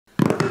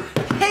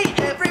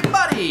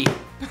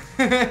everybody!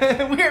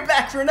 We're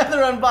back for another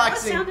unboxing. That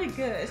sounded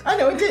good. I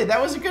know it did.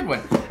 That was a good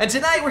one. And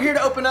tonight we're here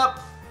to open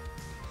up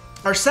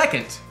our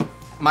second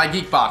My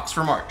Geek Box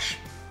for March.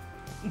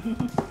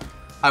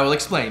 I will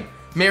explain.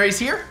 Mary's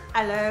here.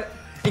 Hello.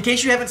 In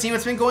case you haven't seen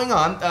what's been going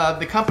on,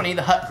 the company,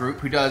 the Hut Group,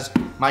 who does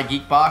My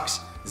Geek Box,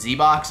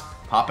 Z-Box,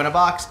 Pop in a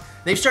Box,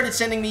 they've started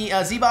sending me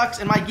Z-Box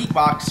and My Geek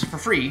Box for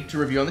free to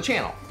review on the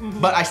channel.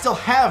 But I still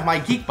have my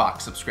Geek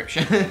Box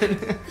subscription.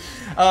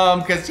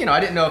 Because, you know, I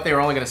didn't know if they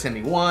were only going to send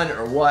me one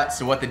or what,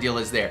 so what the deal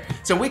is there.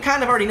 So we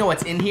kind of already know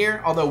what's in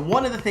here, although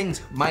one of the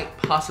things might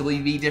possibly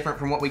be different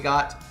from what we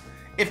got.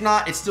 If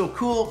not, it's still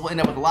cool. We'll end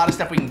up with a lot of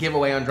stuff we can give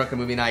away on Drunken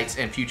Movie Nights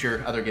and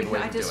future other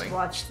giveaways I we're doing. just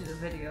watched the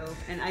video,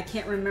 and I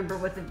can't remember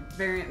what the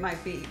variant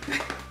might be.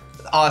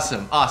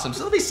 Awesome, awesome. So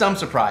there'll be some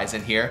surprise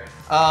in here.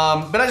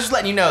 But I'm just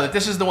letting you know that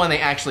this is the one they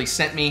actually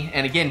sent me.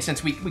 And again,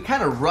 since we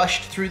kind of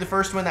rushed through the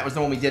first one, that was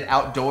the one we did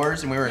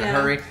outdoors and we were in a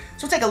hurry.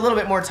 So it'll take a little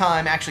bit more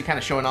time actually kind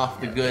of showing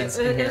off the goods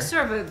in here. It's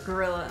sort of a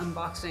guerrilla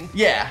unboxing.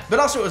 Yeah, but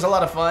also it was a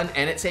lot of fun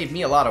and it saved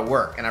me a lot of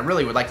work. And I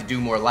really would like to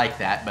do more like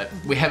that, but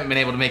we haven't been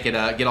able to make it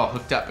get all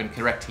hooked up and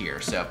correct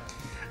here, so. All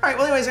right,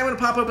 well anyways, I'm gonna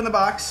pop open the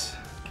box.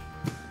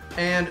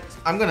 And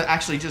I'm gonna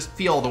actually just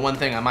feel the one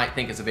thing I might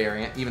think is a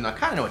variant, even though I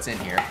kinda know what's in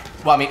here.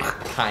 Well, I mean,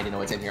 kinda know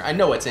what's in here. I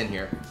know what's in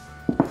here.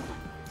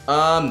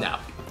 No,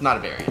 not a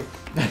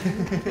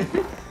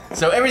variant.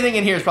 So everything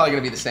in here is probably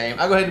gonna be the same.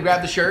 I'll go ahead and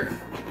grab the shirt,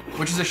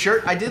 which is a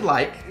shirt I did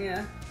like.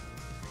 Yeah.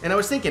 And I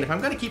was thinking, if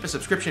I'm gonna keep a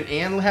subscription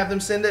and have them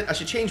send it, I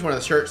should change one of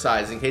the shirt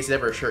sizes in case it's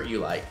ever a shirt you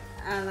like.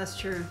 That's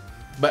true.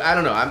 But I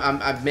don't know,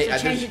 I've made- So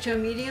change it to a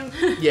medium?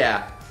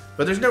 Yeah.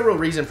 But there's no real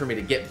reason for me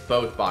to get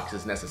both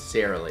boxes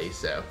necessarily,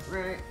 so.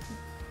 Right.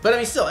 But I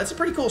mean, still, it's a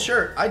pretty cool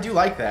shirt. I do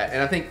like that,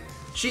 and I think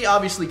she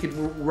obviously could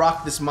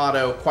rock this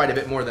motto quite a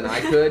bit more than I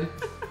could.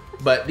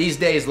 But these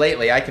days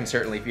lately, I can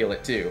certainly feel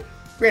it too.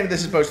 Granted, this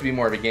is supposed to be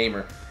more of a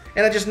gamer.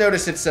 And I just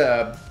noticed it's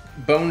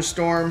Bone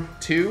Storm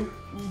 2.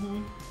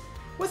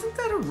 Wasn't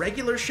that a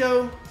regular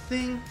show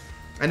thing?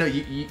 I know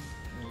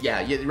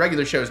yeah,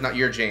 regular show is not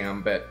your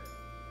jam, but.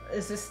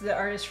 Is this the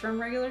artist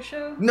from Regular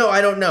Show? No, I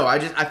don't know.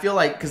 I feel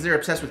like, because they're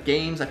obsessed with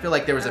games, I feel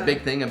like there was a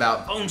big thing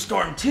about Bone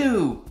Storm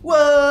 2.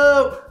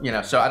 Whoa! You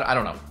know, so I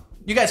don't know.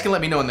 You guys can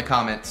let me know in the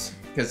comments,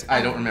 because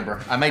I don't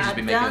remember. I might just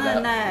be making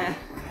it up.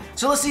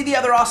 So let's see the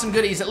other awesome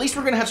goodies. At least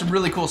we're going to have some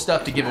really cool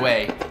stuff to give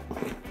away.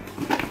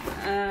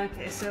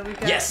 Okay, so we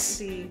got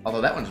the... Although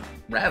that one's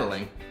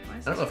rattling. I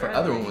don't know if our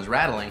other one was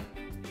rattling.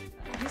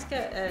 He's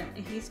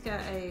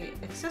got a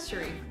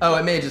accessory. Oh,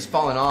 it may have just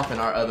fallen off in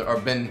our other, or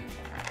been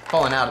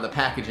fallen out of the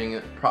packaging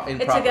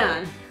improperly. It's a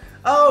gun.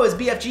 Oh, it's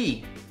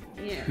BFG.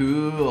 Yeah.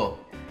 Cool.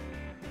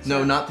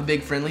 No, not the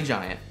big friendly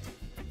giant.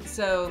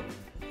 So.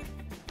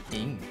 You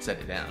can set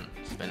it down.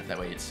 Spin it that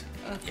way. It's.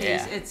 Okay.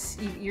 Yeah. It's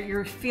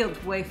your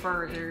field's way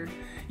further.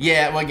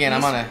 Yeah. Well, again,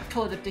 I'm on a.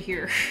 Pull it up to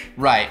here.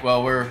 Right.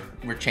 Well, we're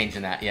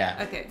changing that.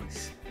 Yeah. Okay.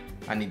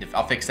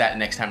 I'll fix that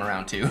next time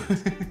around too.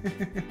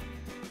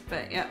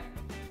 But yeah.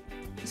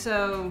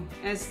 So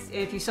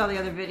if you saw the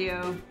other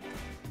video.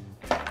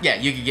 Yeah,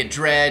 you could get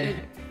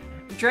Dread.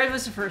 Dread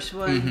was the first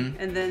one,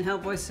 and then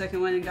Hellboy's the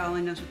second one, and God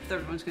only knows what the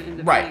third one's going to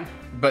end up being.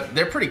 But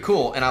they're pretty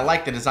cool, and I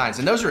like the designs,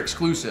 and those are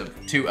exclusive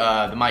to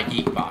the My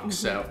Geek Box.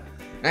 So,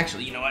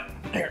 actually, you know what?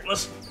 Here,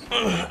 let's.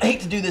 I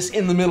hate to do this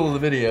in the middle of the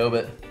video,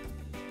 but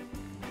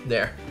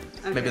there.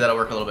 Okay. Maybe that'll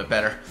work a little bit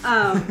better.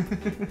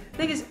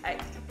 Thing is,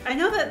 I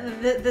know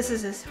that this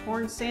is his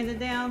horn sanded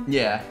down.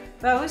 Yeah.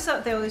 But I always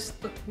thought they always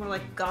looked more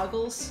like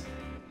goggles.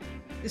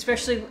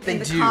 Especially in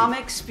the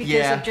comics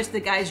because of just the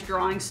guy's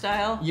drawing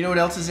style. You know what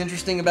else is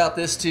interesting about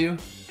this too?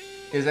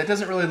 Is that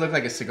doesn't really look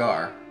like a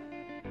cigar.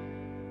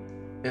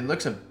 It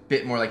looks a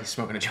bit more like he's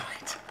smoking a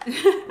joint.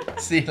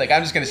 See, like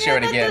I'm just gonna show it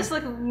again. That does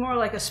look more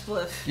like a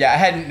spliff. Yeah, I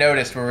hadn't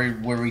noticed where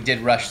we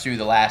did rush through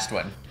the last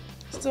one.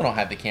 Still don't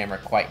have the camera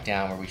quite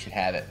down where we should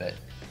have it, but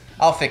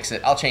I'll fix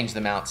it. I'll change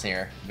the mounts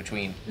here for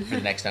the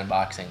next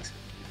unboxings.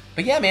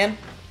 But yeah, man,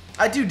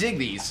 I do dig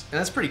these, and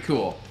that's pretty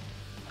cool.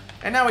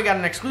 And now we got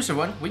an exclusive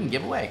one we can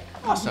give away.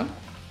 Awesome.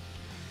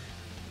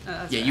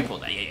 Yeah, you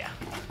pulled that. Yeah.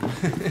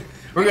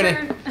 we're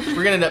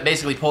gonna end up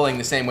basically pulling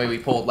the same way we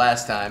pulled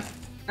last time.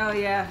 Oh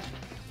yeah.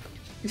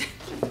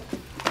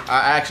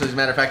 Actually, as a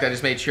matter of fact, I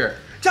just made sure.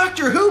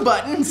 Doctor Who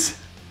buttons.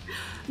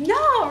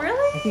 No,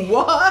 really?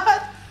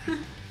 What?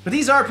 But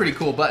these are pretty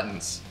cool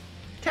buttons.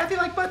 Kathy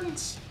like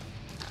buttons?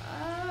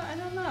 I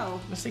don't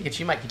know. I was thinking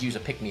she might could use a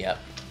pick-me-up.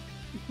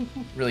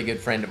 Really good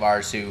friend of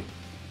ours who.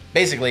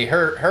 Basically,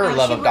 her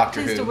love of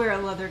Doctor Who. She tends to wear a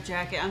leather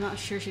jacket. I'm not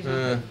sure she's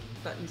gonna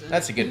put buttons in.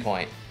 That's a good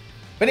point.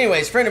 But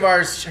anyways, friend of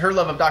ours, her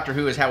love of Doctor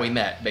Who is how we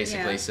met,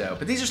 basically. Yeah. So,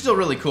 but these are still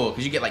really cool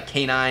because you get like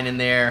K9 in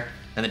there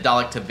and the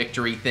Dalek to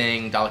Victory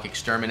thing, Dalek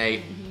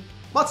Exterminate.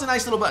 Lots of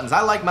nice little buttons.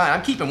 I like mine.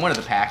 I'm keeping one of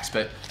the packs,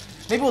 but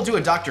maybe we'll do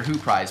a Doctor Who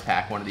prize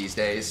pack one of these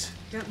days.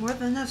 Got more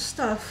than enough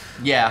stuff.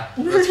 Yeah,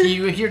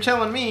 you're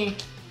telling me,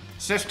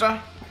 sister.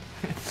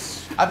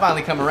 I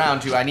finally come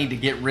around to I need to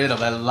get rid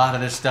of a lot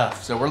of this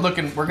stuff. So we're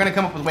gonna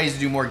come up with ways to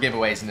do more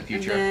giveaways in the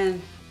future. And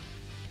then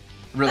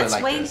really that's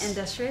like Wayne this.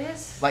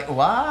 Industries. Like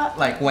what?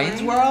 Like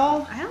Wayne's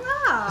World? I don't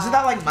know. Isn't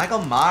that like Michael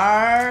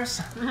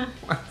Mars?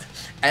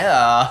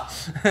 Yeah.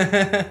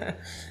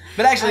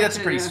 But actually, that's a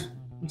pretty...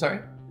 I'm sorry?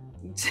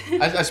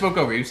 I spoke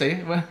over you.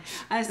 Say what?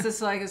 I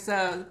just like it's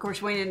of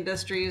course Wayne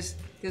Industries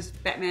because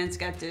Batman's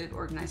got to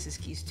organize his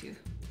keys too.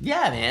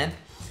 Yeah,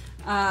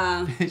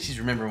 man. She's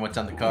remembering what's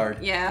on the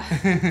card. Yeah.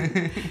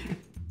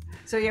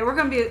 So yeah, we're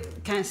gonna be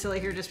kind of silly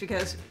here just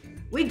because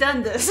we've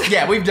done this.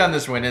 Yeah, we've done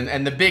this one,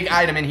 and the big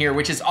item in here,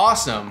 which is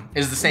awesome,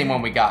 is the same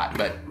one we got.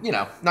 But you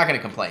know, not gonna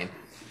complain.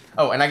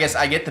 Oh, and I guess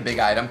I get the big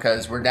item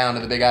because we're down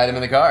to the big item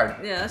in the card.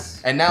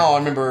 Yes. And now I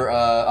remember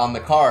on the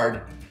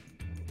card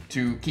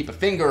to keep a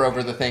finger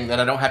over the thing that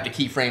I don't have to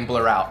keyframe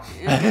blur out.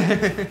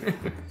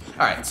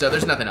 All right, so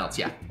there's nothing else,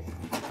 yeah.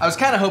 I was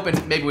kind of hoping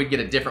maybe we'd get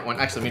a different one.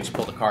 Actually, let me just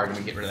pull the card and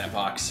we get rid of that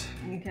box.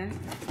 Okay.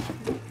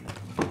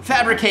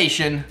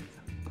 Fabrication,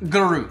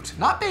 Groot.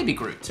 Not Baby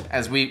Groot,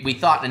 as we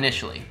thought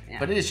initially,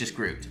 but it is just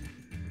Groot.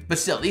 But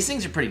still, these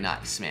things are pretty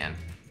nice, man.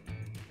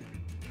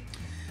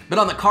 But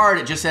on the card,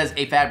 it just says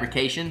a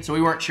fabrication, so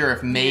we weren't sure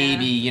if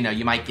maybe, you know,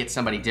 you might get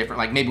somebody different.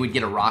 Like maybe we'd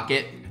get a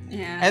rocket.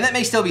 Yeah. And that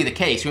may still be the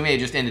case. We may have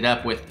just ended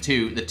up with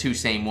the two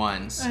same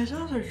ones. That's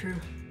also true.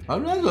 Blah,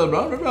 blah, blah,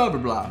 blah, blah,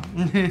 blah.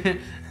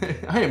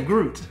 I am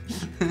Groot.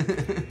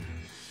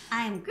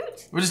 I am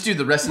Groot. We'll just do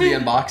the rest of the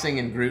unboxing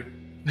and Groot.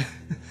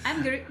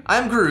 I'm Groot.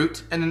 I'm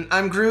Groot, and then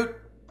I'm Groot.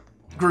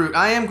 Groot.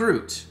 I am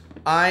Groot.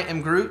 I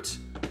am Groot.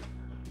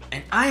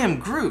 And I am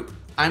Groot.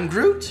 I'm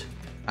Groot.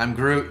 I'm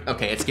Groot.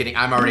 Okay,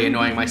 I'm already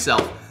annoying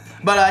myself.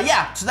 But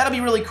yeah, so that'll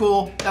be really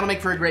cool. That'll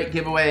make for a great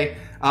giveaway.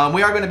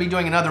 We are going to be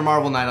doing another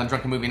Marvel night on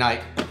Drunken Movie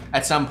Night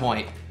at some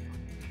point.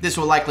 This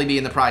will likely be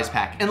in the prize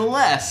pack,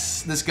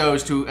 unless this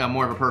goes to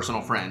more of a personal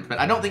friend. But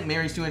I don't think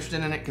Mary's too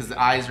interested in it because the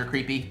eyes are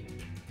creepy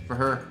for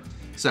her.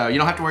 So you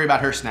don't have to worry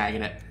about her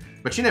snagging it.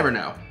 But you never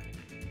know.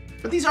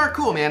 But these are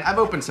cool, man. I've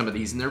opened some of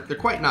these and they're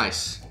quite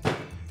nice.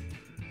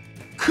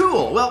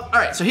 Cool. Well, all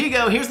right, so here you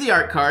go. Here's the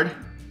art card.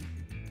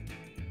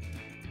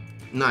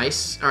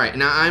 Nice. All right,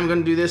 now I'm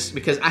gonna do this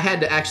because I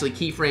had to actually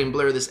keyframe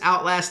blur this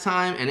out last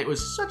time and it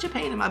was such a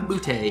pain in my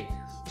booty.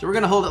 So we're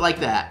gonna hold it like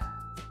that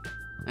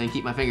and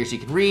keep my fingers so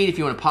you can read if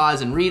you wanna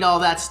pause and read all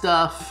that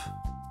stuff.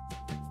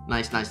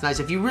 Nice, nice, nice.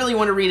 If you really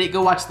wanna read it,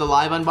 go watch the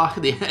live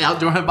unboxing, the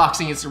outdoor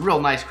unboxing. It's a real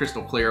nice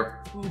crystal clear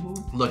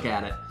look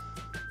at it.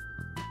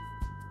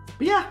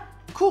 But yeah,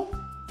 cool.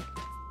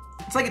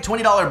 It's like a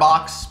 $20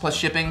 box plus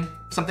shipping,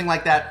 something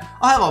like that.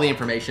 I'll have all the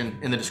information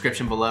in the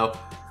description below.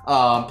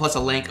 Plus a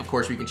link, of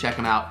course, where you can check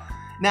them out.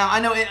 Now, I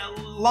know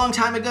a long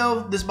time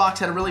ago, this box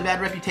had a really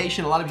bad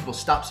reputation. A lot of people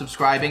stopped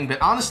subscribing,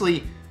 but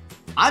honestly,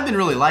 I've been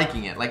really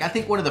liking it. Like, I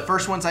think one of the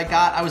first ones I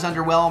got, I was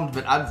underwhelmed,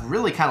 but I've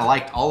really kind of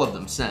liked all of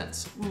them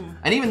since.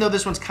 And even though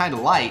this one's kind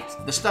of light,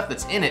 the stuff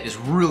that's in it is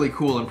really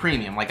cool and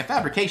premium. Like a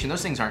fabrication,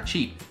 those things aren't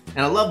cheap.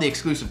 And I love the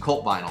exclusive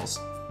cult vinyls.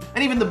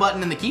 And even the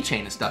button and the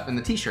keychain and stuff, and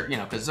the t-shirt, you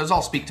know, because those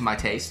all speak to my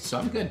taste, so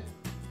I'm good.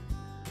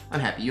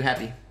 I'm happy. You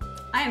happy?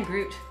 I am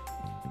Groot.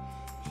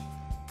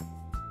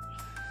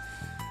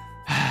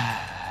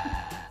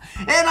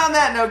 And on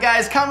that note,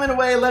 guys, comment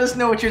away, let us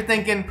know what you're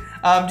thinking.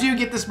 Do you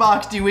get this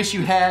box? Do you wish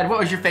you had? What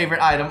was your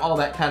favorite item? All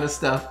that kind of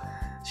stuff.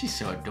 She's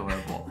so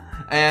adorable.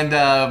 And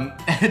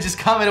just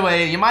comment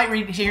away. You might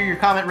hear your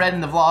comment read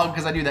in the vlog,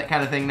 because I do that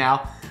kind of thing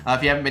now.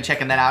 If you haven't been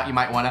checking that out, you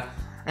might want to.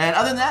 And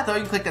other than that, though,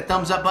 you can click that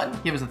thumbs up button.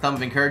 Give us a thumb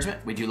of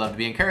encouragement. We do love to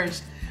be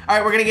encouraged. All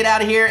right, we're going to get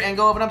out of here and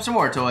go open up some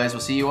more toys.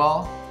 We'll see you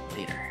all